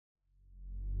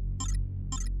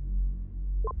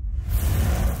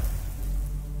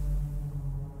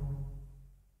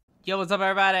Yo, what's up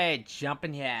everybody?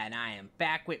 Jumpin here, and I am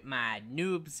back with my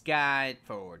Noob's Guide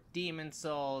for Demon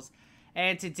Souls.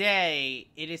 And today,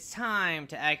 it is time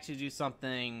to actually do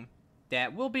something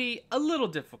that will be a little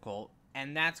difficult.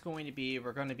 And that's going to be,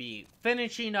 we're going to be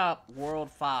finishing up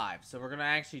World 5. So we're going to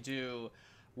actually do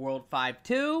World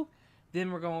 5-2,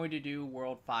 then we're going to do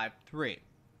World 5-3.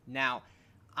 Now,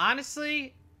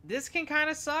 honestly, this can kind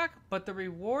of suck, but the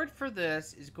reward for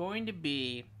this is going to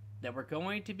be that we're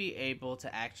going to be able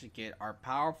to actually get our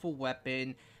powerful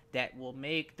weapon that will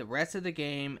make the rest of the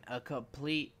game a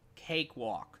complete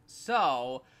cakewalk.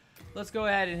 So, let's go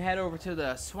ahead and head over to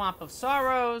the Swamp of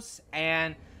Sorrows.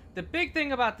 And the big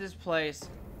thing about this place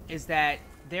is that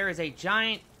there is a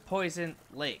giant poison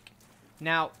lake.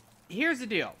 Now, here's the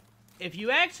deal. If you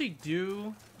actually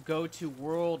do go to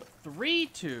World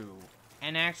 3-2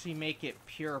 and actually make it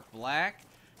pure black,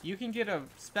 you can get a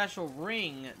special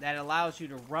ring that allows you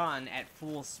to run at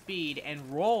full speed and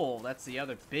roll, that's the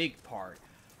other big part,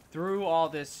 through all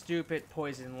this stupid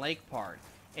poison lake part.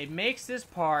 It makes this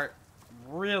part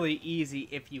really easy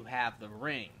if you have the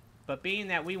ring. But being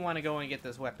that we want to go and get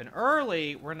this weapon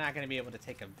early, we're not going to be able to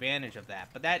take advantage of that.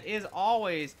 But that is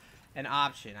always an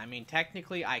option. I mean,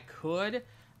 technically I could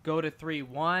go to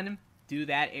 3-1, do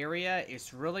that area.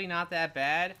 It's really not that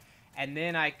bad. And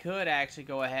then I could actually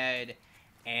go ahead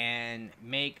and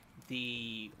make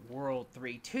the World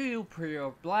 3-2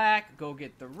 pure black, go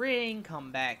get the ring,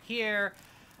 come back here.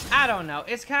 I don't know.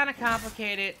 It's kind of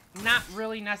complicated. Not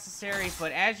really necessary,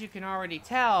 but as you can already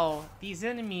tell, these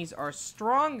enemies are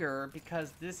stronger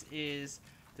because this is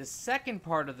the second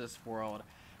part of this world.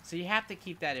 So you have to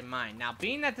keep that in mind. Now,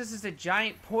 being that this is a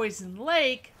giant poison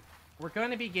lake, we're going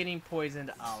to be getting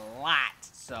poisoned a lot.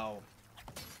 So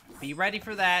be ready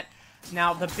for that.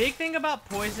 Now, the big thing about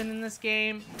poison in this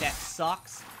game that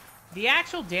sucks, the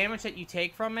actual damage that you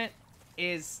take from it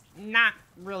is not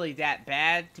really that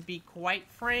bad, to be quite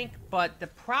frank. But the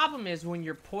problem is when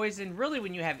you're poisoned, really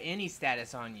when you have any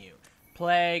status on you,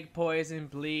 plague, poison,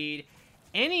 bleed,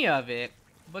 any of it,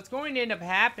 what's going to end up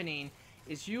happening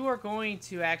is you are going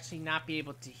to actually not be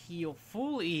able to heal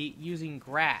fully using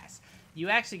grass. You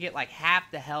actually get like half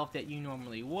the health that you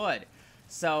normally would.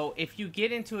 So, if you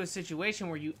get into a situation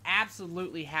where you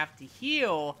absolutely have to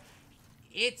heal,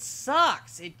 it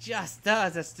sucks. It just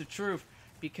does. That's the truth.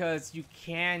 Because you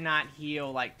cannot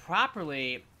heal, like,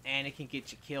 properly, and it can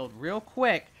get you killed real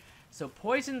quick. So,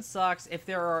 poison sucks. If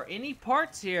there are any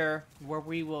parts here where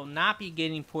we will not be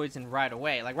getting poisoned right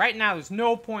away. Like, right now, there's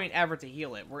no point ever to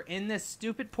heal it. We're in this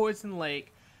stupid poison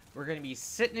lake. We're going to be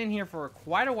sitting in here for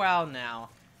quite a while now.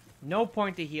 No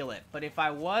point to heal it. But if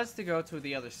I was to go to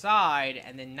the other side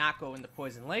and then not go in the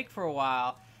poison lake for a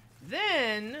while,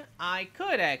 then I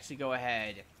could actually go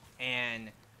ahead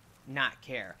and not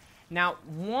care. Now,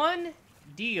 one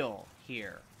deal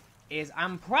here is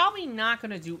I'm probably not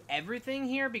going to do everything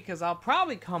here because I'll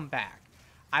probably come back.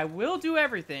 I will do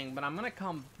everything, but I'm going to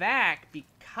come back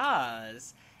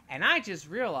because, and I just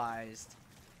realized,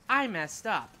 I messed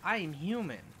up. I am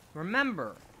human.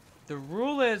 Remember, the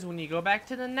rule is when you go back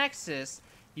to the Nexus,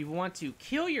 you want to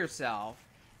kill yourself,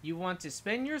 you want to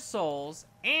spend your souls,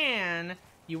 and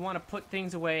you want to put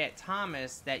things away at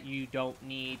Thomas that you don't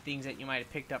need, things that you might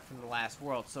have picked up from the last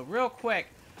world. So real quick,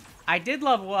 I did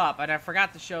level up, and I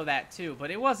forgot to show that too,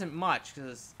 but it wasn't much,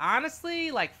 because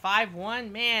honestly, like 5-1,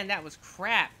 man, that was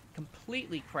crap,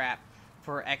 completely crap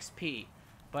for XP.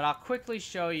 But I'll quickly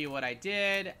show you what I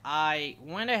did. I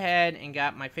went ahead and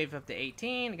got my faith up to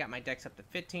 18. I got my dex up to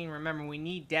 15. Remember, we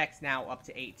need dex now up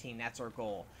to 18. That's our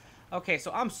goal. Okay, so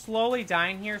I'm slowly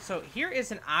dying here. So here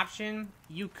is an option.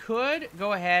 You could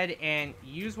go ahead and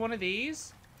use one of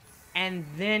these and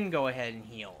then go ahead and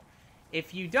heal.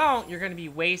 If you don't, you're going to be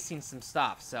wasting some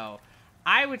stuff. So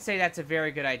I would say that's a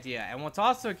very good idea. And what's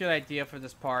also a good idea for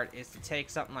this part is to take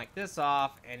something like this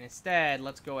off, and instead,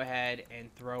 let's go ahead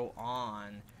and throw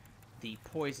on the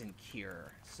poison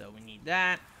cure. So we need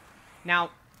that. Now,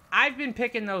 I've been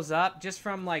picking those up just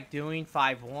from like doing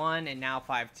 5-1 and now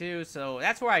 5-2, so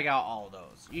that's where I got all of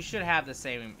those. You should have the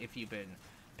same if you've been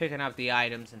picking up the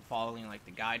items and following like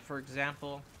the guide, for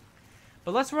example.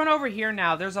 But let's run over here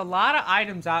now. There's a lot of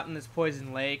items out in this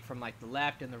poison lake from like the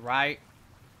left and the right.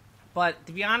 But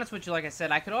to be honest with you, like I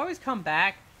said, I could always come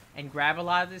back and grab a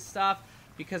lot of this stuff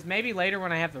because maybe later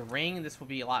when I have the ring, this will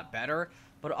be a lot better.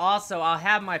 But also, I'll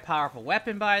have my powerful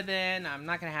weapon by then. I'm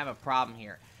not going to have a problem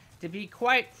here. To be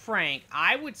quite frank,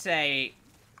 I would say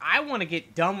I want to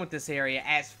get done with this area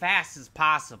as fast as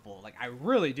possible. Like, I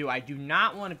really do. I do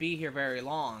not want to be here very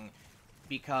long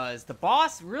because the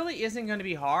boss really isn't going to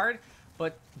be hard.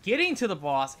 But getting to the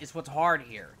boss is what's hard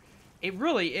here. It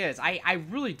really is. I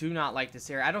really do not like this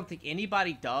area. I don't think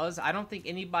anybody does. I don't think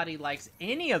anybody likes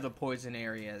any of the poison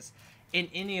areas in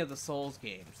any of the Souls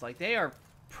games. Like, they are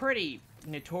pretty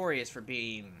notorious for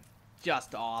being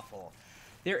just awful.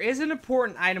 There is an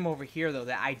important item over here, though,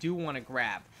 that I do want to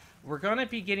grab. We're going to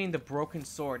be getting the broken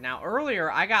sword. Now,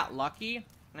 earlier, I got lucky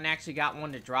and actually got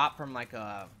one to drop from, like,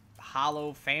 a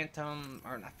hollow phantom,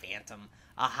 or not phantom,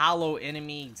 a hollow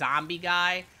enemy zombie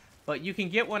guy. But you can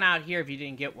get one out here if you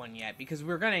didn't get one yet, because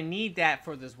we're going to need that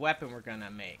for this weapon we're going to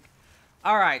make.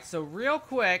 Alright, so real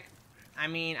quick, I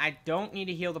mean, I don't need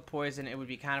to heal the poison. It would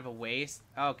be kind of a waste.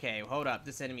 Okay, hold up.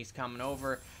 This enemy's coming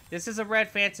over. This is a red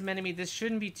phantom enemy. This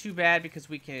shouldn't be too bad because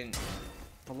we can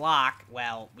block.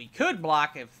 Well, we could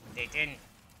block if they didn't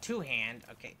two-hand.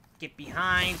 Okay, get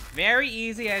behind. Very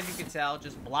easy, as you can tell.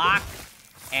 Just block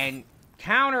and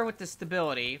counter with the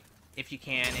stability if you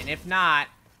can. And if not,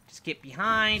 just get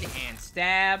behind and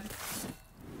stab.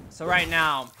 So right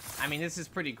now, I mean, this is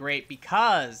pretty great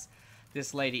because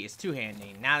this lady is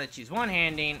two-handing. Now that she's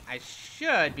one-handing, I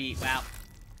should be, well,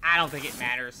 I don't think it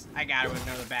matters. I got her with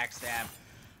another backstab.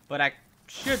 But I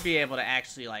should be able to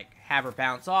actually, like, have her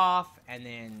bounce off and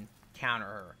then counter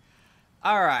her.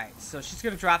 Alright, so she's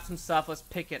going to drop some stuff. Let's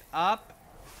pick it up.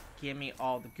 Give me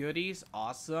all the goodies.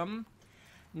 Awesome.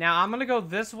 Now, I'm going to go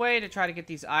this way to try to get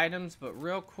these items, but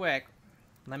real quick,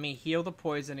 let me heal the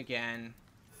poison again.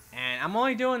 And I'm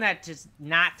only doing that just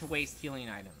not to waste healing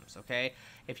items, okay?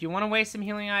 If you want to waste some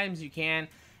healing items, you can.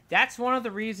 That's one of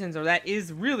the reasons, or that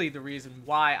is really the reason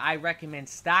why I recommend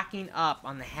stocking up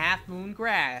on the half moon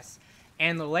grass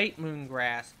and the late moon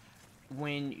grass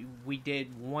when we did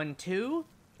 1-2.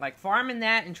 Like, farming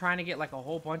that and trying to get, like, a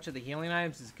whole bunch of the healing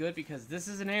items is good because this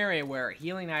is an area where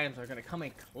healing items are going to come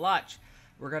in clutch.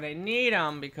 We're going to need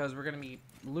them because we're going to be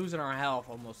losing our health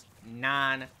almost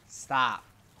non-stop.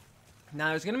 Now,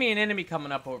 there's going to be an enemy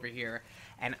coming up over here,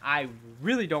 and I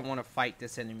really don't want to fight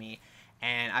this enemy.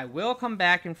 And I will come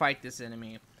back and fight this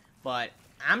enemy, but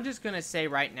I'm just going to say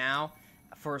right now,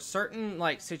 for certain,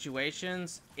 like,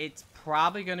 situations, it's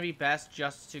probably going to be best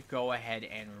just to go ahead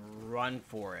and run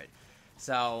for it.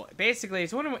 So, basically,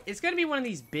 it's going to be one of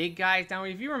these big guys. Now,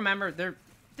 if you remember, they're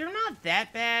not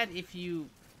that bad. If you...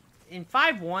 In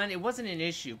 5-1, it wasn't an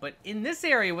issue, but in this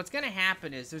area, what's going to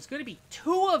happen is there's going to be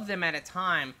 2 of them at a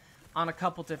time on a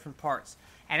couple different parts.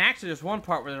 And actually, there's one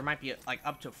part where there might be, like,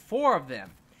 up to 4 of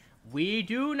them. We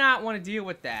do not want to deal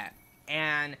with that.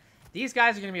 And these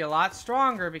guys are going to be a lot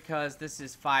stronger because this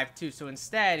is 5-2. So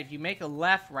instead, if you make a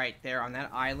left right there on that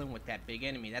island with that big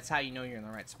enemy, that's how you know you're in the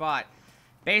right spot.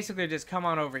 Basically, just come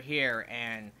on over here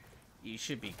and you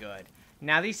should be good.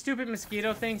 Now, these stupid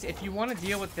mosquito things, if you want to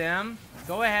deal with them,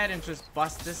 go ahead and just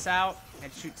bust this out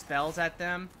and shoot spells at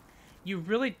them. You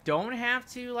really don't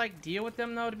have to, like, deal with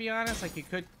them, though, to be honest. Like, you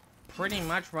could pretty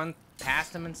much run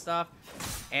past them and stuff.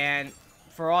 And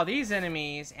for all these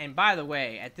enemies, and by the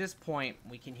way, at this point,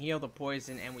 we can heal the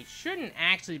poison, and we shouldn't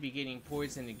actually be getting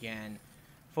poisoned again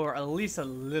for at least a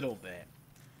little bit.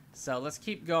 So, let's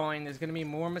keep going. There's going to be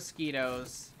more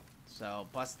mosquitoes. So,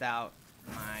 bust out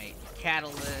my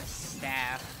catalyst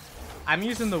staff. I'm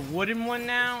using the wooden one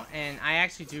now, and I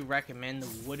actually do recommend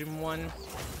the wooden one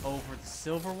over the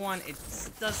silver one. It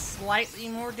does slightly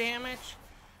more damage.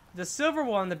 The silver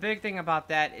one, the big thing about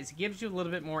that is it gives you a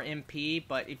little bit more MP,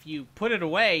 but if you put it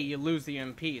away, you lose the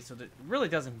MP, so that really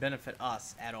doesn't benefit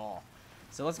us at all.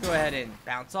 So let's go ahead and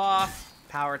bounce off.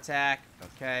 Power attack.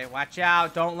 Okay, watch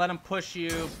out. Don't let them push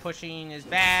you. Pushing is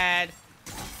bad.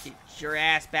 Get your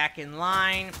ass back in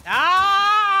line.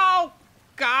 Oh,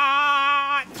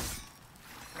 God.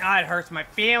 Oh, it hurts my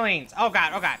feelings. Oh,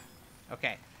 God. Oh, God.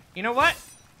 Okay. You know what?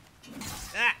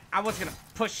 I was going to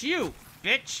push you,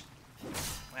 bitch.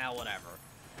 Well, whatever.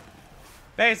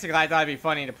 Basically, I thought it'd be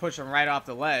funny to push him right off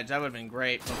the ledge. That would have been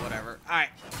great, but whatever. Alright.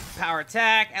 Power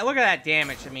attack. And look at that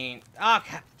damage. I mean, oh,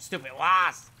 God, stupid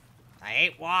wasp. I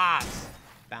hate wasps.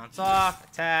 Bounce off.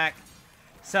 Attack.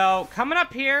 So, coming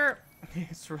up here,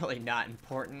 it's really not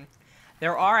important.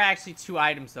 There are actually 2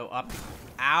 items, though, up.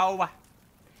 Ow.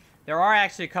 There are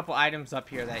actually a couple items up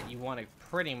here that you want to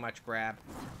pretty much grab.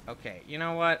 Okay, you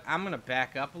know what? I'm going to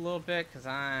back up a little bit because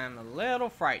I'm a little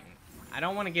frightened. I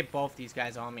don't want to get both these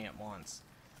guys on me at once.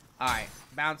 Alright,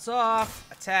 bounce off,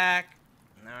 attack.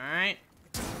 Alright,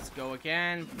 let's go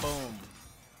again. Boom.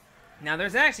 Now,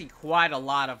 there's actually quite a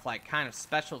lot of, like, kind of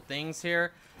special things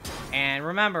here. And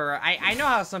remember, I know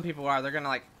how some people are. They're going to,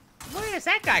 like, where is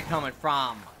that guy coming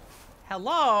from?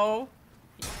 Hello?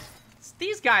 It's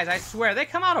these guys, I swear, they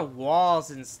come out of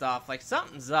walls and stuff. Like,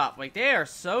 something's up. Like, they are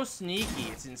so sneaky.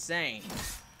 It's insane.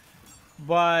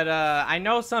 But I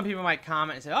know some people might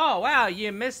comment and say, oh, wow,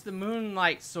 you missed the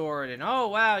Moonlight Sword, and oh,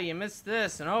 wow, you missed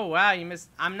this, and oh, wow, you missed...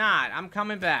 I'm not. I'm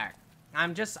coming back.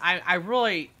 I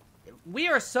really... We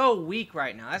are so weak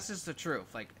right now. That's just the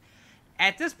truth. Like,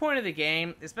 at this point of the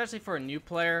game, especially for a new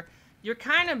player, you're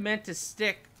kind of meant to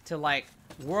stick to, like,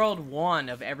 World 1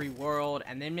 of every world,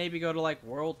 and then maybe go to, like,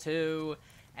 World 2,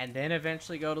 and then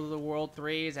eventually go to the World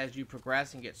 3s as you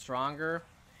progress and get stronger.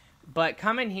 But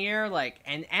coming here, like,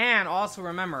 and also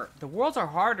remember, the worlds are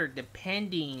harder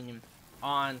depending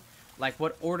on, like,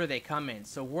 what order they come in.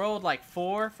 So World, like,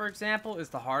 4, for example, is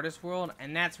the hardest world,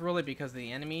 and that's really because of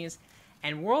the enemies.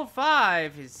 And World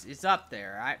 5 is up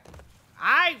there.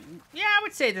 I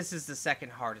would say this is the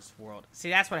second hardest world. See,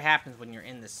 that's what happens when you're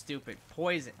in the stupid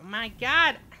poison. Oh my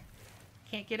god!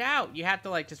 Can't get out. You have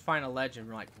to, like, just find a ledge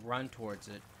and, like, run towards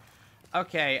it.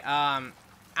 Okay, I'm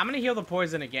gonna heal the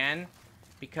poison again.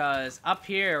 Because up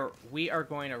here, we are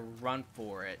going to run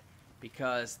for it.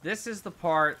 Because this is the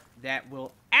part that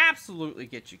will absolutely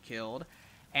get you killed.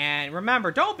 And remember,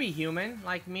 don't be human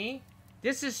like me.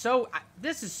 This is so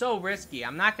risky.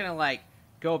 I'm not going to, like,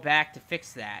 go back to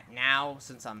fix that now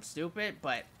since I'm stupid.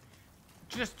 But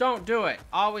just don't do it.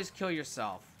 Always kill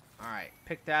yourself. Alright,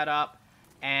 pick that up.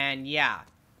 And yeah.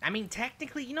 I mean,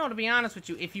 technically, you know, to be honest with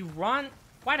you, if you run...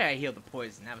 Why did I heal the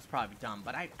poison? That was probably dumb.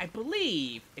 But I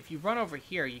believe if you run over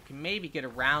here, you can maybe get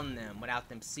around them without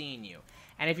them seeing you.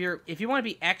 And if you want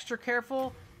to be extra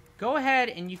careful, go ahead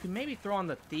and you can maybe throw on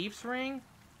the Thieves' Ring.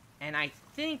 And I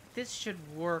think this should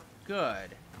work good.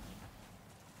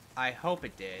 I hope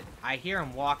it did. I hear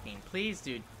him walking. Please,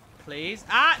 dude. Please.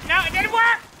 Ah! No, it didn't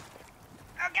work!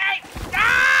 Okay!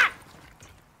 Ah!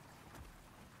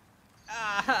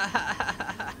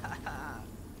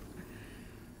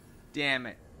 Damn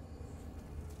it.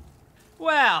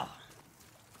 Well,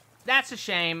 that's a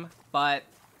shame, but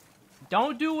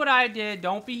don't do what I did.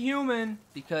 Don't be human,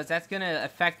 because that's going to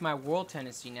affect my world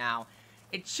tendency now.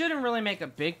 It shouldn't really make a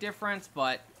big difference,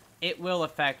 but it will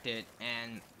affect it,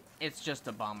 and it's just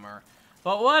a bummer.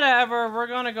 But whatever, we're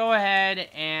going to go ahead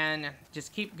and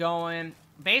just keep going.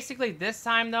 Basically, this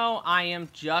time, though, I am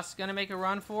just going to make a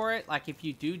run for it. Like, if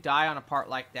you do die on a part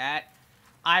like that,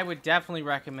 I would definitely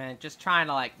recommend just trying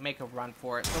to, like, make a run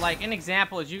for it. So, like, an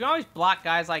example is you can always block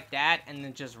guys like that and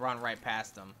then just run right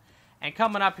past them. And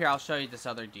coming up here, I'll show you this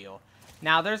other deal.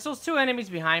 Now, there's those two enemies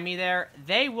behind me there.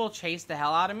 They will chase the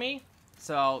hell out of me.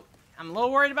 So, I'm a little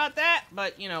worried about that,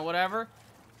 but, you know, whatever.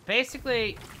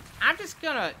 Basically, I'm just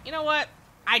gonna... You know what?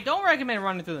 I don't recommend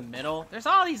running through the middle. There's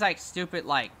all these, like, stupid,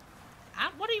 like...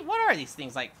 What are these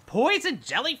things? Like, poison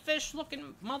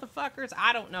jellyfish-looking motherfuckers?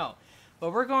 I don't know.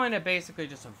 But we're going to basically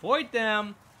just avoid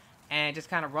them and just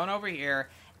kind of run over here.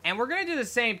 And we're going to do the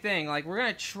same thing. Like, we're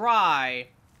going to try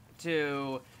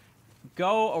to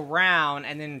go around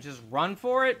and then just run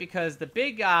for it. Because the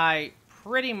big guy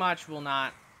pretty much will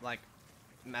not, like,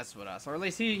 mess with us. Or at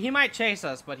least he might chase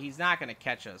us, but he's not going to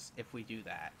catch us if we do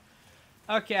that.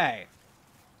 Okay.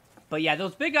 But yeah,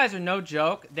 those big guys are no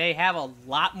joke. They have a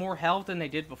lot more health than they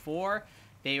did before.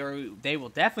 They will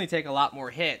definitely take a lot more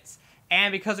hits.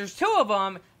 And because there's two of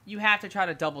them, you have to try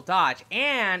to double dodge.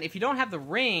 And if you don't have the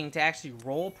ring to actually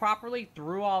roll properly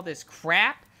through all this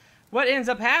crap, what ends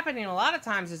up happening a lot of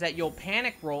times is that you'll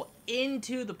panic roll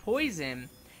into the poison.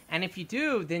 And if you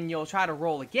do, then you'll try to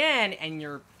roll again, and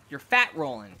you're fat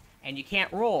rolling. And you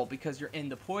can't roll because you're in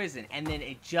the poison. And then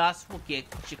it just will get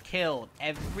you killed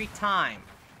every time.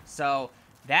 So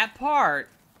that part,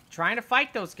 trying to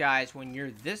fight those guys when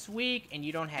you're this weak and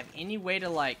you don't have any way to,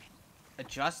 like,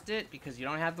 adjust it because you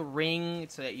don't have the ring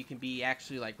so that you can be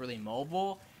actually, like, really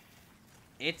mobile,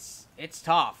 it's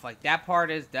tough. Like, that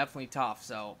part is definitely tough.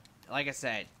 So, like I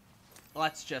said,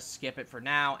 let's just skip it for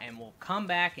now, and we'll come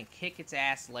back and kick its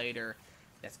ass later.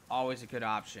 That's always a good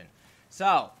option.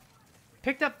 So,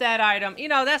 picked up that item. You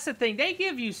know, that's the thing. They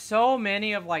give you so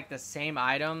many of, like, the same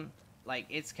item. Like,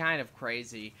 it's kind of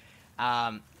crazy.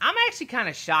 I'm actually kind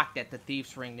of shocked that the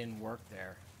Thieves' Ring didn't work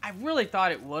there. I really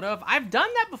thought it would have. I've done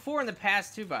that before in the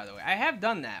past, too, by the way. I have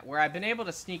done that, where I've been able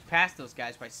to sneak past those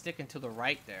guys by sticking to the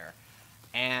right there.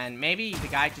 And maybe the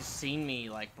guy just seen me,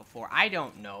 like, before. I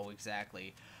don't know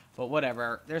exactly. But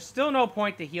whatever. There's still no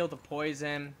point to heal the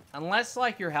poison. Unless,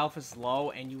 like, your health is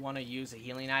low and you want to use a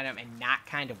healing item and not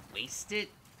kind of waste it.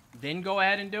 Then go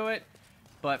ahead and do it.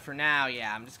 But for now,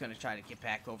 yeah, I'm just going to try to get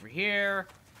back over here.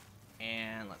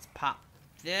 And let's pop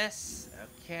this.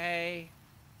 Okay.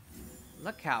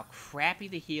 Look how crappy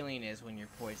the healing is when you're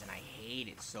poisoned. I hate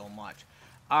it so much.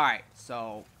 Alright,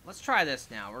 so let's try this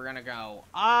now. We're going to go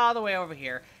all the way over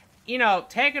here. You know,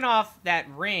 taking off that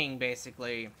ring,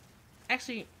 basically.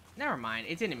 Actually, never mind.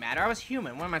 It didn't matter. I was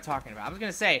human. What am I talking about? I was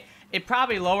going to say, it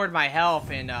probably lowered my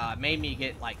health and made me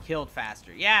get, like, killed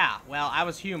faster. Yeah, well, I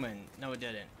was human. No, it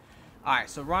didn't. Alright,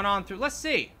 so run on through. Let's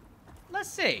see. Let's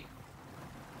see.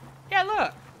 Yeah,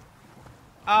 look.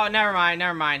 Oh, never mind,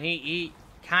 never mind. He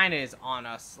kind of is on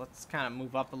us. Let's kind of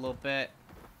move up a little bit.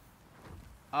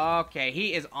 Okay,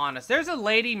 he is on us. There's a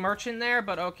lady merchant there,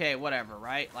 but okay, whatever,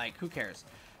 right? Like, who cares?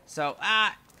 So,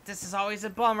 this is always a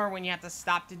bummer when you have to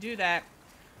stop to do that.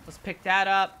 Let's pick that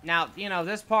up. Now, you know,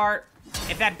 this part,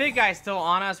 if that big guy's still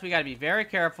on us, we got to be very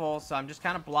careful. So I'm just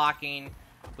kind of blocking.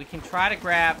 We can try to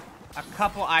grab a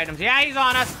couple items. Yeah, he's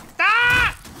on us.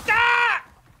 Ah! Ah!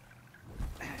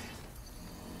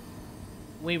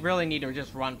 We really need to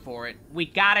just run for it. We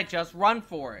got to just run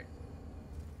for it.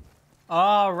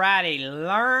 Alrighty,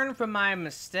 learn from my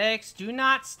mistakes. Do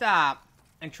not stop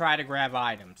and try to grab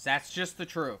items. That's just the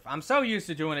truth. I'm so used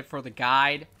to doing it for the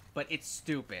guide, but it's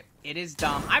stupid. It is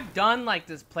dumb. I've done, like,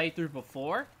 this playthrough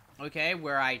before, okay,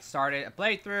 where I started a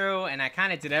playthrough, and I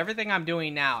kind of did everything I'm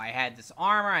doing now. I had this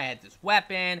armor, I had this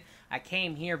weapon, I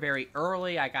came here very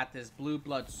early, I got this blue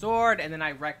blood sword, and then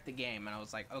I wrecked the game, and I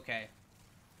was like, okay,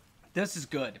 this is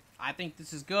good. I think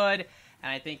this is good,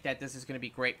 and I think that this is going to be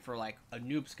great for, like, a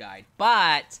noob's guide.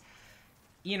 But,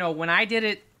 you know, when I did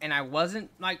it, and I wasn't,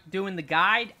 like, doing the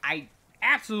guide, I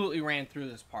absolutely ran through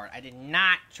this part. I did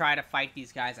not try to fight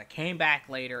these guys. I came back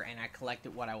later and I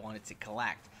collected what I wanted to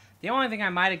collect. The only thing I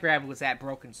might have grabbed was that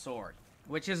broken sword,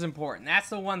 which is important. That's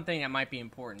the one thing that might be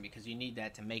important because you need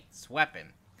that to make this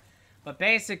weapon. But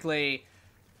basically,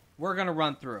 we're going to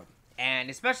run through. And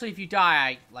especially if you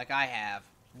die, like I have,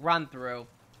 run through.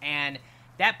 And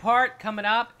that part coming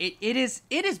up, it is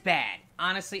bad.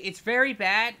 Honestly, it's very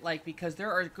bad, like, because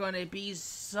there are going to be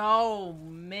so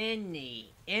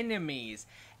many enemies,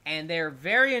 and they're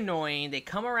very annoying. They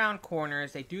come around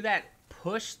corners. They do that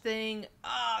push thing.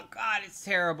 Oh, God, it's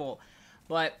terrible.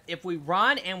 But if we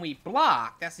run and we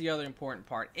block, that's the other important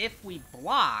part. If we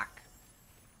block,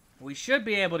 we should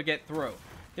be able to get through.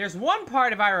 There's one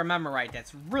part, if I remember right,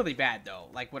 that's really bad, though,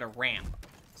 like with a ramp.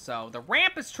 So the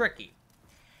ramp is tricky.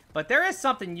 But there is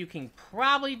something you can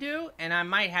probably do, and I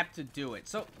might have to do it.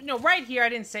 So, you know, right here, I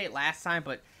didn't say it last time,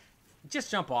 but just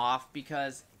jump off,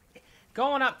 because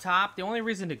going up top, the only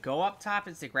reason to go up top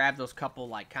is to grab those couple,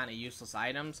 like, kind of useless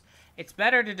items. It's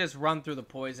better to just run through the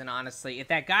poison, honestly. If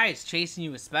that guy is chasing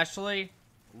you especially,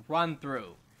 run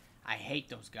through. I hate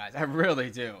those guys. I really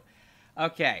do.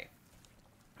 Okay.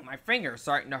 My finger's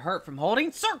starting to hurt from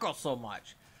holding circle so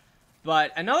much.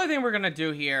 But another thing we're going to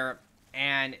do here,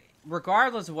 and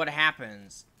regardless of what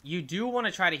happens, you do want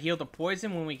to try to heal the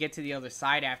poison when we get to the other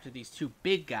side after these two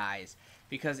big guys.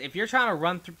 Because if you're trying to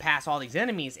run through past all these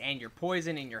enemies and your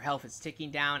poison and your health is ticking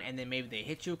down and then maybe they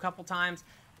hit you a couple times,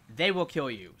 they will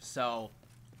kill you. So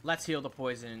let's heal the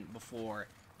poison before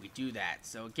we do that.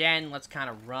 So again, let's kind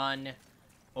of run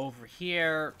over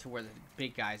here to where the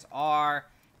big guys are.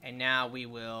 And now we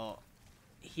will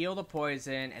heal the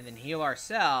poison and then heal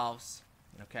ourselves.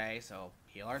 Okay, so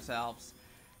heal ourselves.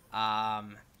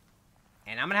 And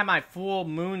I'm gonna have my full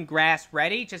moon grass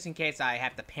ready just in case I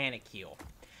have to panic heal.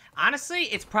 Honestly,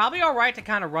 it's probably alright to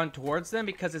kind of run towards them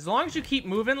because as long as you keep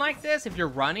moving like this, if you're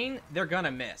running, they're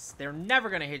gonna miss. They're never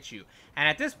gonna hit you. And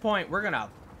at this point, we're gonna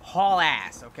haul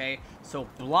ass, okay? So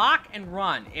block and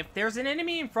run. If there's an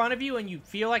enemy in front of you and you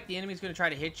feel like the enemy's gonna try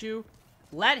to hit you,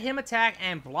 let him attack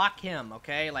and block him,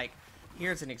 okay? Like,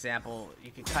 here's an example.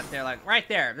 You can cut there, like, right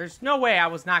there. There's no way I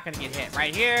was not going to get hit.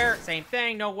 Right here, same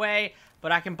thing, no way.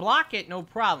 But I can block it, no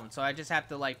problem. So I just have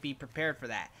to, like, be prepared for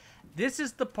that. This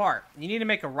is the part. You need to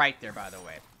make a right there, by the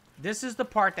way. This is the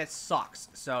part that sucks.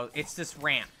 So it's this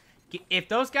ramp. If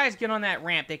those guys get on that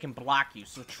ramp, they can block you.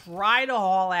 So try to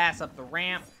haul ass up the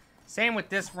ramp. Same with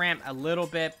this ramp a little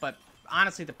bit. But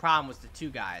honestly, the problem was the two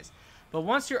guys. But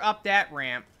once you're up that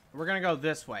ramp, we're going to go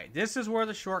this way. This is where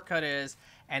the shortcut is.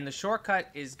 And the shortcut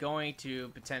is going to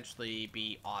potentially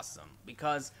be awesome.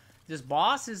 Because this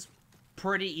boss is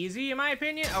pretty easy, in my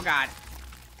opinion. Oh, God.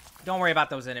 Don't worry about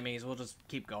those enemies. We'll just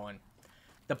keep going.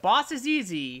 The boss is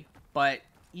easy, but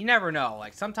you never know.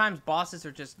 Like, sometimes bosses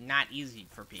are just not easy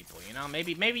for people, you know?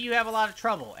 Maybe you have a lot of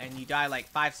trouble, and you die,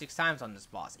 like, 5-6 times on this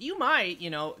boss. You might, you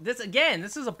know. This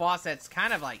is a boss that's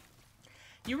kind of, like,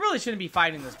 you really shouldn't be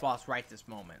fighting this boss right this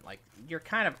moment. Like, you're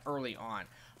kind of early on.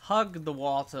 Hug the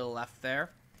wall to the left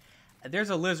there.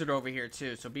 There's a lizard over here,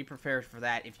 too, so be prepared for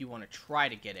that if you want to try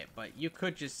to get it. But you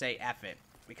could just say F it,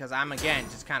 because I'm, again,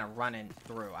 just kind of running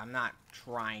through. I'm not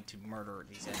trying to murder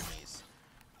these enemies.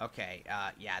 Okay,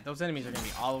 yeah, those enemies are going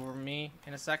to be all over me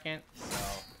in a second. So,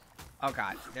 oh,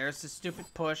 God, there's the stupid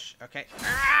push. Okay.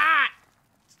 Ah!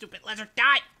 Stupid lizard,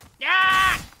 die!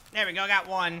 Ah! There we go, got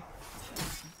one.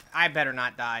 I better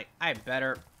not die. I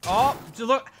better Oh,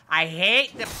 look. I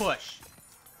hate the push.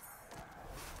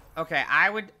 Okay,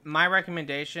 my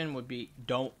recommendation would be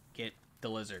don't get the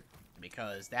lizard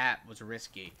because that was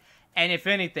risky. And if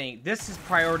anything, this is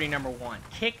priority number 1.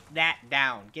 Kick that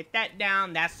down. Get that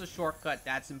down. That's the shortcut.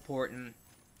 That's important.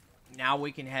 Now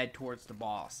we can head towards the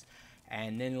boss.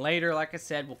 And then later, like I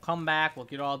said, we'll come back. We'll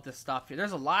get all this stuff here.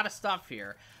 There's a lot of stuff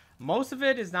here. Most of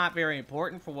it is not very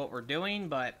important for what we're doing,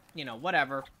 but, you know,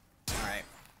 whatever. All right.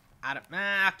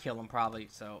 I'll kill him probably,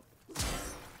 so.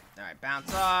 All right,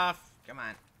 bounce off. Come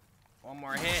on. One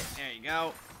more hit. There you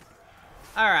go.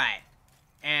 All right.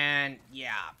 And,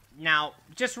 yeah. Now,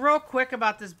 just real quick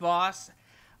about this boss.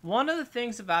 One of the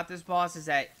things about this boss is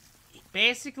that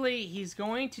basically he's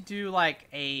going to do like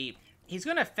he's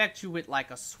going to affect you with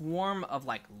like a swarm of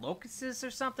like locusts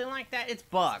or something like that. It's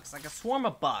bugs. Like a swarm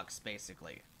of bugs,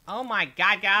 basically. Oh my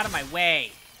god, get out of my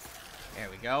way. There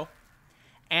we go.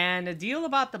 And the deal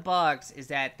about the bugs is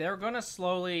that they're going to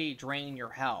slowly drain your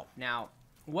health. Now,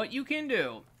 what you can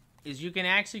do is you can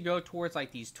actually go towards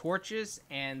like these torches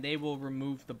and they will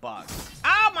remove the bugs.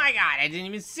 Oh my god, I didn't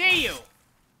even see you.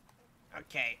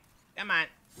 Okay, come on.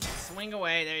 Swing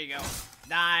away, there you go.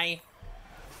 Die.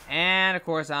 And of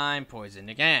course I'm poisoned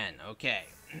again. Okay.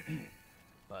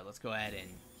 But let's go ahead and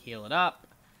heal it up.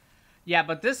 Yeah,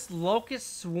 but this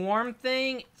locust swarm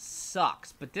thing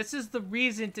sucks. But this is the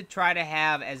reason to try to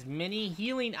have as many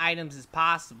healing items as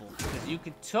possible. Because you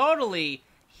could totally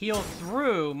heal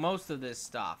through most of this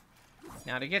stuff.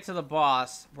 Now to get to the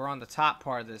boss, we're on the top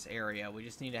part of this area. We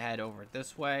just need to head over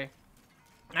this way.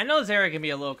 I know this area can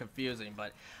be a little confusing,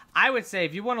 but I would say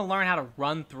if you want to learn how to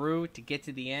run through to get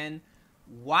to the end,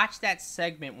 watch that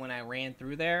segment when I ran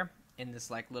through there in this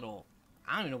like little,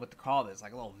 I don't even know what to call this,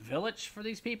 like a little village for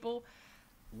these people.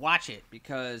 Watch it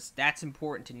because that's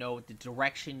important to know the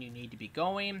direction you need to be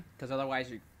going because otherwise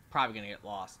you're probably going to get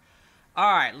lost.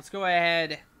 Alright, let's go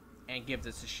ahead and give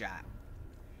this a shot.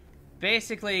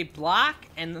 Basically, block,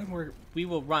 and then we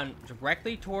will run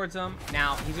directly towards him.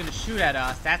 Now, he's going to shoot at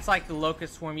us. That's like the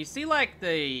locust swarm. You see, like,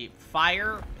 the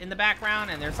fire in the background,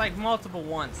 and there's, like, multiple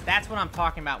ones. That's what I'm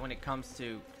talking about when it comes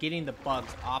to getting the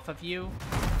bugs off of you.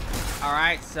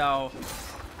 Alright, so,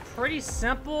 pretty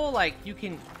simple. Like, you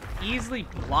can easily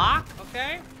block,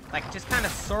 okay? Like, just kind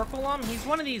of circle him. He's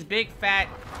one of these big, fat,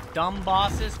 dumb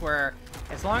bosses where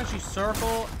as long as you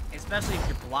circle, especially if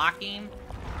you're blocking,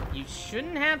 you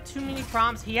shouldn't have too many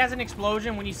problems. He has an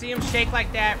explosion. When you see him shake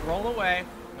like that, roll away,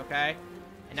 okay?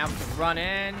 And now we can run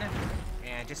in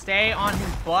and just stay on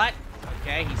his butt.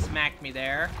 Okay, he smacked me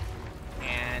there.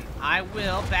 And I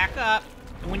will back up.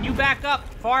 When you back up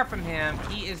far from him,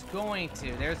 he is going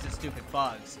to, there's the stupid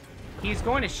bugs. He's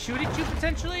going to shoot at you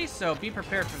potentially, so be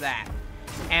prepared for that.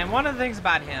 And one of the things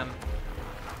about him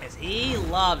is he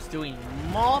loves doing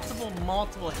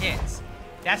multiple hits.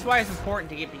 That's why it's important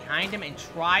to get behind him and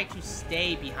try to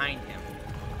stay behind him.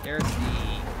 There's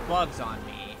the bugs on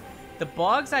me. The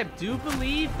bugs, I do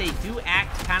believe, they do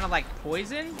act kind of like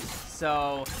poison.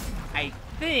 So, I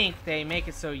think they make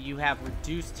it so you have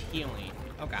reduced healing.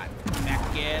 Oh god,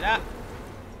 back it up.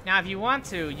 Now, if you want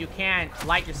to, you can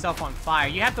light yourself on fire.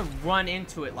 You have to run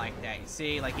into it like that, you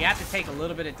see? Like, you have to take a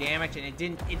little bit of damage, and it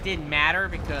didn't matter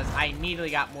because I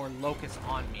immediately got more locusts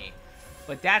on me.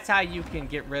 But that's how you can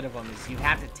get rid of them, is you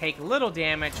have to take a little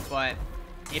damage, but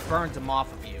it burns them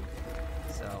off of you.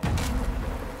 So,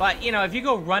 but, you know, if you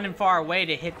go running far away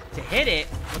to hit it,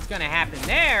 what's going to happen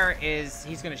there is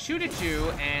he's going to shoot at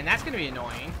you, and that's going to be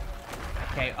annoying.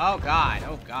 Okay, oh god,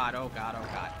 oh god, oh god, oh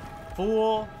god.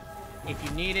 Fool, if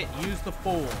you need it, use the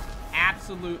Fool.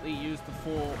 Absolutely use the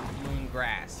Full Moon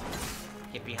Grass.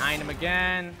 Get behind him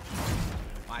again.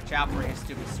 Watch out for his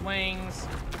stupid swings.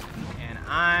 And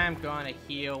I'm gonna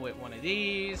heal with one of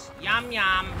these. Yum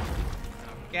yum.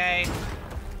 Okay.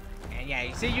 And yeah,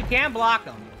 you see, you can block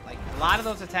them. Like, a lot of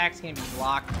those attacks can be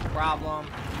blocked, no problem.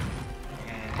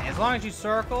 And as long as you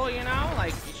circle, you know,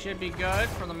 like, you should be good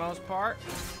for the most part.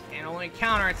 And only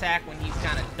counterattack when he's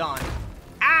kind of done.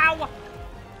 Ow!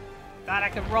 Thought I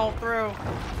could roll through.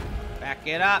 Back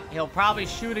it up. He'll probably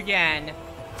shoot again.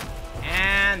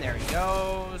 And there he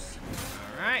goes.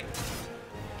 Alright.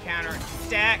 Counter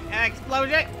attack.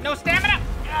 Explosion. No stamina.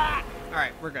 Ah!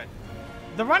 Alright, we're good.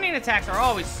 The running attacks are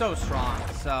always so strong.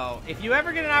 So, if you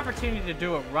ever get an opportunity to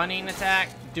do a running attack,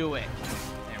 do it.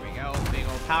 There we go. Big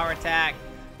old power attack.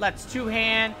 Let's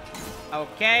two-hand.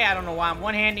 Okay, I don't know why I'm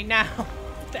one-handing now.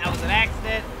 That was an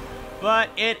accident. But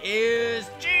it is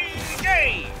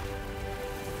GG.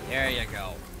 There you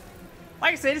go.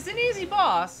 Like I said, it's an easy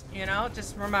boss, you know.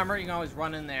 Just remember, you can always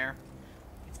run in there.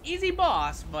 It's easy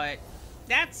boss, but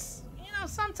that's, you know,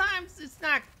 sometimes it's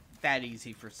not that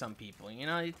easy for some people. You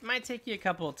know, it might take you a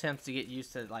couple attempts to get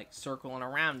used to, like, circling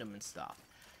around him and stuff.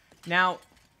 Now,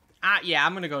 yeah,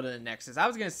 I'm going to go to the Nexus. I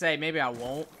was going to say maybe I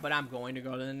won't, but I'm going to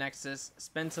go to the Nexus,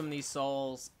 spend some of these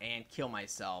souls, and kill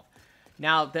myself.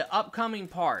 Now, the upcoming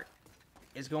part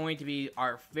is going to be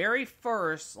our very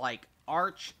first, like,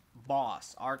 Archstone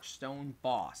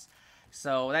boss.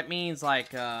 So that means,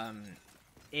 like,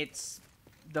 it's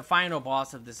the final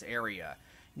boss of this area.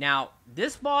 Now,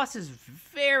 this boss is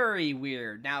very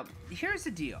weird. Now, here's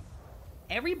the deal.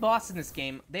 Every boss in this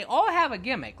game, they all have a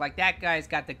gimmick. Like, that guy's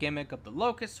got the gimmick of the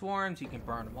locust swarms. You can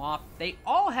burn them off. They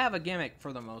all have a gimmick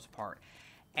for the most part.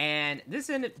 And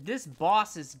this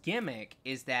boss's gimmick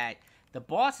is that the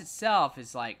boss itself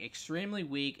is, like, extremely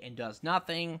weak and does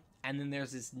nothing. And then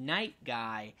there's this knight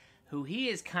guy who he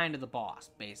is kind of the boss,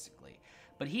 basically.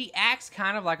 But he acts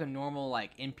kind of like a normal,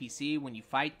 like, NPC when you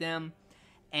fight them.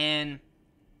 And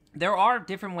there are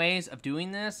different ways of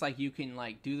doing this. Like, you can,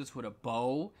 like, do this with a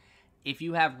bow. If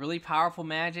you have really powerful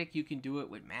magic, you can do it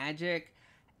with magic.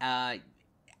 I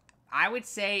would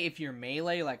say if you're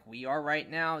melee like we are right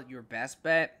now, your best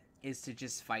bet is to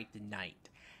just fight the knight.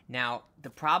 Now, the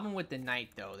problem with the knight,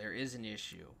 though, there is an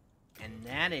issue. And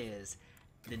that is,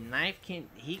 the knife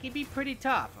he can be pretty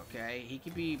tough, okay? He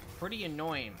can be pretty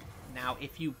annoying. Now,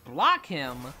 if you block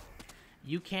him,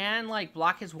 you can, like,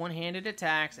 block his one-handed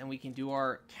attacks, and we can do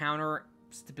our counter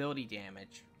stability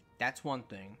damage. That's one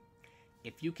thing.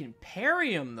 If you can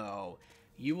parry him, though,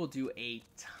 you will do a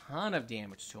ton of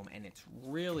damage to him, and it's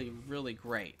really, really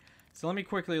great. So let me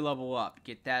quickly level up.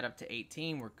 Get that up to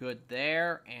 18. We're good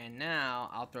there. And now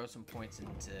I'll throw some points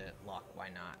into luck. Why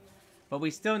not? But we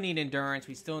still need endurance.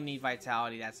 We still need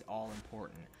vitality. That's all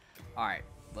important. Alright,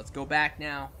 let's go back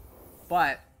now.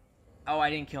 But, oh, I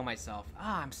didn't kill myself.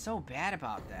 Ah, I'm so bad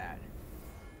about that.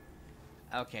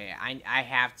 Okay, I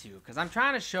have to, because I'm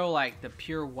trying to show, like, the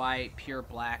pure white, pure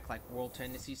black, like, world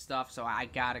tendency stuff, so I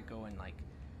gotta go and, like,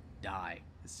 die.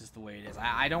 It's just the way it is.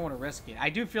 I don't want to risk it. I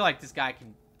do feel like this guy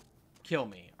can kill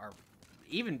me, or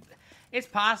even, it's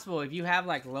possible if you have,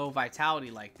 like, low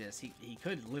vitality like this, he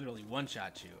could literally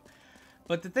one-shot you.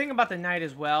 But the thing about the knight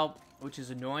as well, which is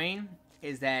annoying,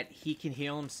 is that he can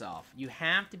heal himself. You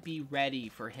have to be ready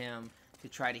for him to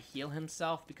try to heal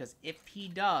himself, because if he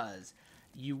does,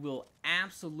 you will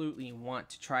absolutely want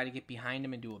to try to get behind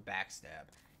him and do a backstab.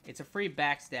 It's a free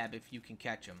backstab if you can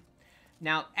catch him.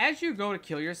 Now, as you go to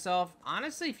kill yourself,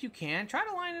 honestly, if you can, try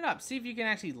to line it up. See if you can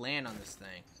actually land on this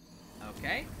thing.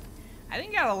 Okay? I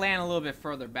think you gotta land a little bit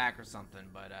further back or something,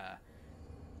 but,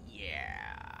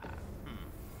 yeah.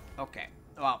 Okay.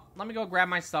 Well, let me go grab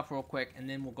my stuff real quick, and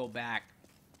then we'll go back.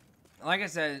 Like I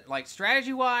said, like,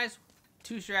 strategy-wise,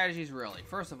 two strategies, really.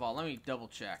 First of all, let me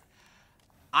double-check.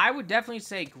 I would definitely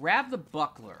say grab the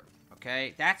buckler,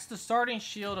 okay? That's the starting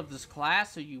shield of this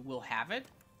class, so you will have it,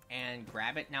 and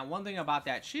grab it. Now, one thing about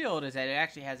that shield is that it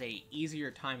actually has a easier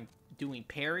time doing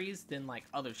parries than, like,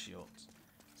 other shields.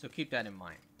 So keep that in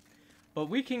mind. But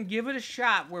we can give it a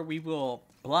shot where we will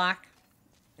block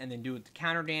and then do the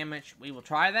counter damage. We will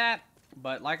try that,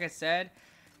 but like I said,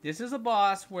 this is a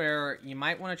boss where you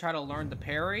might want to try to learn the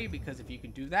parry, because if you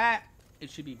can do that, it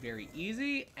should be very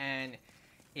easy, and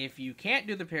if you can't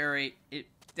do the parry, it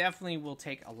definitely will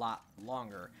take a lot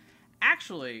longer.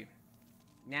 Actually,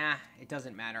 nah, it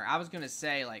doesn't matter. I was going to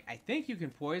say, like, I think you can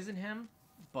poison him,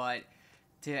 but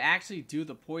to actually do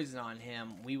the poison on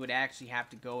him, we would actually have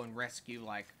to go and rescue,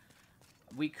 like,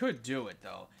 we could do it,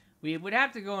 though. We would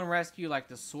have to go and rescue, like,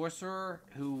 the sorcerer,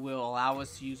 who will allow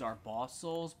us to use our boss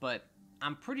souls, but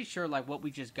I'm pretty sure, like, what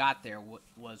we just got there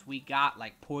was we got,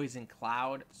 like, poison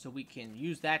cloud, so we can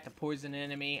use that to poison an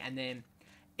enemy, and then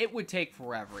it would take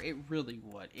forever. It really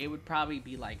would. It would probably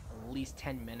be like at least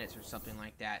 10 minutes or something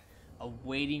like that of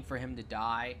waiting for him to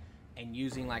die and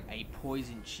using like a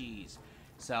poison cheese.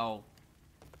 So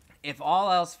if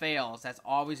all else fails, that's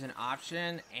always an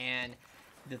option. And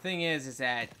the thing is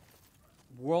that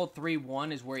World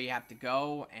 3-1 is where you have to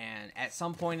go. And at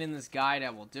some point in this guide,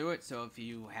 I will do it. So if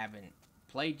you haven't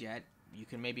played yet, you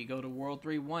can maybe go to World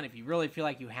 3-1 if you really feel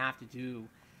like you have to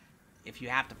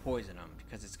poison them,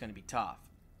 because it's going to be tough.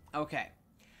 Okay,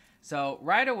 so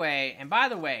right away, and by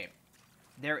the way,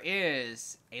 there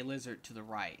is a lizard to the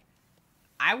right.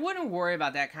 I wouldn't worry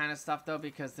about that kind of stuff, though,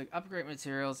 because the upgrade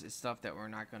materials is stuff that we're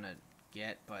not going to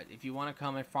get, but if you want to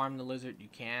come and farm the lizard, you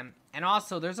can. And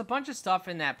also, there's a bunch of stuff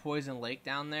in that poison lake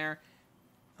down there.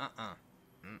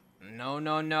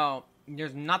 No.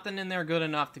 There's nothing in there good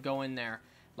enough to go in there.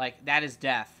 Like, that is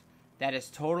death. That is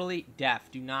totally death.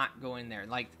 Do not go in there.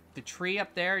 Like, the tree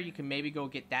up there, you can maybe go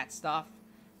get that stuff,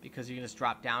 because you can just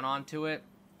drop down onto it,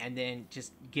 and then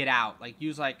just get out. Like,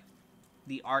 use, like,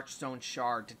 the Archstone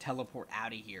Shard to teleport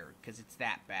out of here, because it's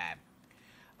that bad.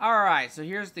 Alright, so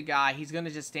here's the guy. He's going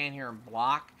to just stand here and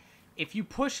block. If you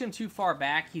push him too far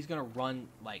back, he's going to run,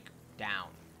 like, down.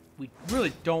 We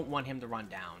really don't want him to run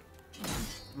down.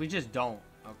 We just don't.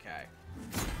 Okay.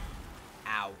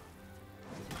 Ow.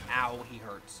 Ow, he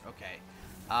hurts. Okay.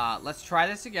 Let's try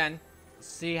this again.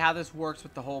 See how this works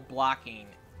with the whole blocking.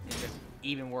 If it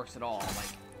even works at all.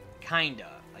 Like,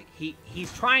 kinda. Like,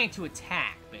 he's trying to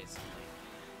attack, basically.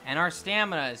 And our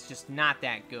stamina is just not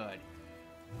that good.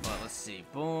 But let's see.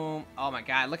 Boom. Oh my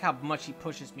god, look how much he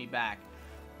pushes me back.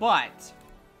 But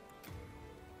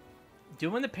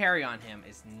doing the parry on him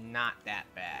is not that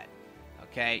bad.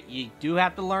 Okay? You do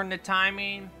have to learn the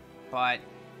timing, but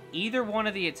either one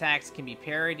of the attacks can be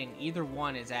parried, and either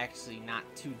one is actually not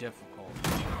too difficult.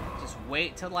 Just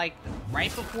wait till, like,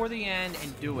 right before the end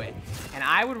and do it. And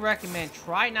I would recommend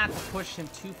try not to push him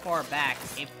too far back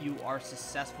if you are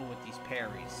successful with these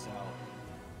parries. So,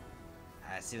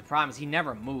 see, the problem is he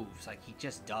never moves. Like, he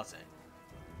just doesn't.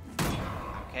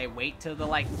 Okay, wait till the,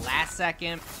 like, last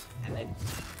second, and then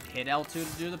hit L2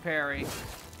 to do the parry.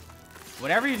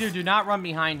 Whatever you do, do not run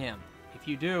behind him. If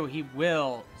you do, he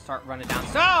will start running down.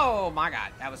 So, my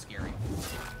god, that was scary.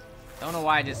 Don't know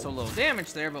why I did so little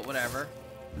damage there, but whatever.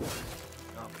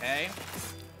 Okay.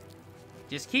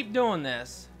 Just keep doing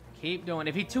this. Keep doing.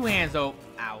 If he two hands, though,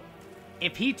 ow.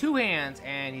 If he two hands,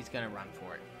 and he's gonna run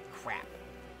for it. Crap.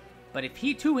 But if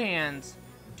he two hands,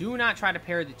 do not try to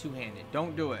parry the two-handed.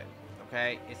 Don't do it.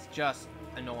 Okay? It's just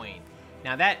annoying.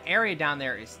 Now, that area down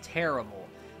there is terrible.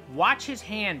 Watch his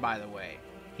hand, by the way.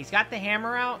 He's got the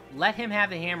hammer out. Let him have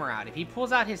the hammer out. If he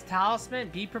pulls out his talisman,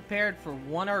 be prepared for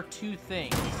one or two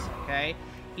things. Okay?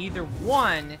 Either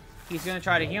one, he's going to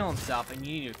try to heal himself, and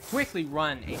you need to quickly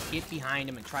run and get behind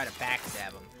him and try to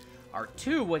backstab him. Or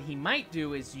two, what he might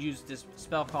do is use this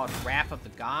spell called Wrath of the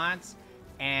Gods.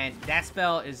 And that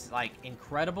spell is, like,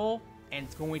 incredible, and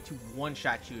it's going to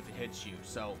one-shot you if it hits you.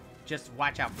 So, just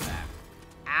watch out for that.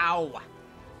 Ow!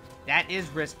 That is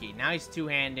risky. Now he's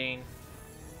two-handing.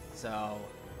 So,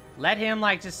 let him,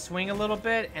 like, just swing a little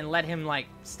bit, and let him, like,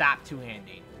 stop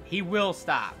two-handing. He will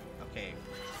stop. Okay.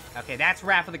 Okay, that's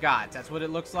Wrath of the Gods. That's what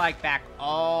it looks like. Back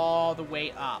all the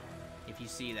way up, if you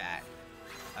see that.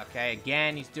 Okay,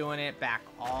 again, he's doing it. Back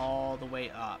all the way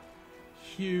up.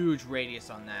 Huge radius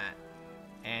on that.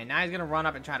 And now he's going to run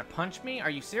up and try to punch me.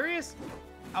 Are you serious?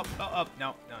 Oh, oh, oh.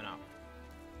 No, no, no.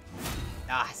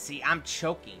 Ah, see, I'm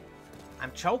choking.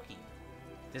 I'm choking.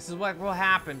 This is what will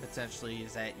happen, potentially,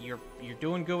 is that you're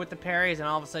doing good with the parries, and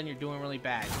all of a sudden you're doing really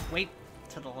bad. Wait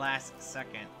till the last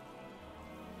second.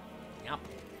 Yep.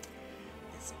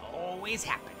 This always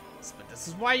happens. But this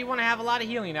is why you want to have a lot of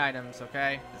healing items,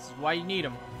 okay? This is why you need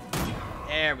them.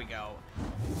 There we go.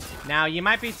 Now, you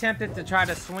might be tempted to try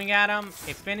to swing at him.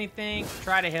 If anything,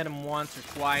 try to hit him once or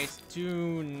twice.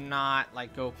 Do not,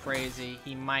 like, go crazy.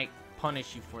 He might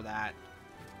punish you for that.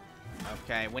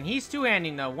 Okay, when he's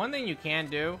two-handing, though, one thing you can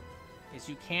do is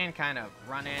you can kind of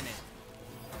run in and...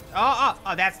 Oh,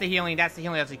 that's the healing. That's the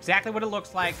healing. That's exactly what it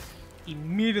looks like.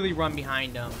 Immediately run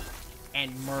behind him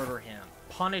and murder him.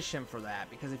 Punish him for that,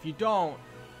 because if you don't,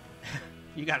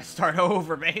 you got to start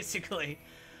over, basically.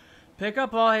 Pick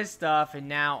up all his stuff, and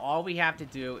now all we have to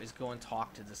do is go and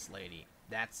talk to this lady.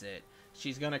 That's it.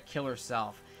 She's gonna kill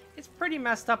herself. It's pretty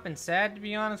messed up and sad, to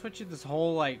be honest with you. This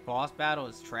whole, like, boss battle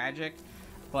is tragic.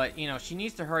 But, you know, she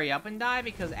needs to hurry up and die,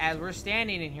 because as we're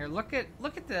standing in here, look at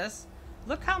this.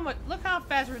 Look how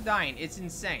fast we're dying. It's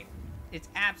insane. It's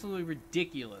absolutely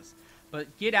ridiculous.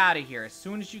 But get out of here as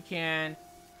soon as you can.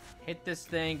 Hit this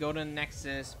thing, go to the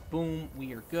Nexus. Boom,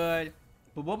 we are good.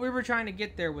 But what we were trying to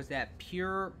get there was that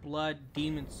pure blood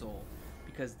demon soul,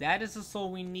 because that is the soul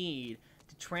we need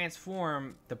to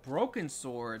transform the broken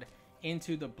sword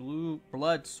into the blue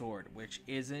blood sword, which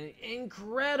is an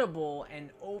incredible and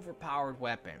overpowered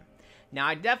weapon. Now,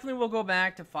 I definitely will go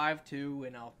back to 5.2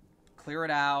 and I'll clear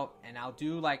it out, and I'll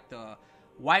do like the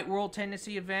White World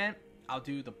Tendency event. I'll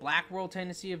do the Black World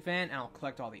Tendency event, and I'll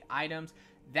collect all the items.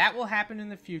 That will happen in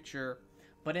the future.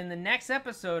 But in the next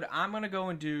episode, I'm going to go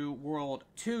and do World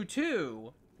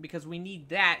 2.2, because we need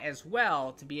that as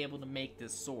well to be able to make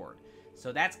this sword.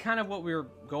 So that's kind of what we're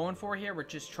going for here. We're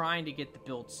just trying to get the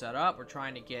build set up. We're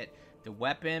trying to get the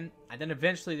weapon. And then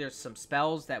eventually there's some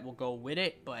spells that will go with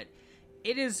it. But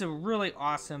it is a really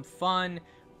awesome, fun,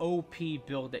 OP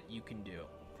build that you can do.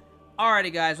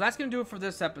 Alrighty, guys, well, that's going to do it for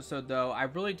this episode, though. I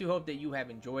really do hope that you have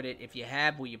enjoyed it. If you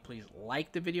have, will you please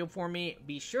like the video for me?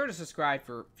 Be sure to subscribe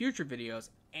for future videos.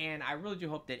 And I really do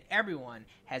hope that everyone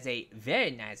has a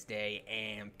very nice day.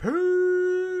 And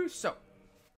peace out.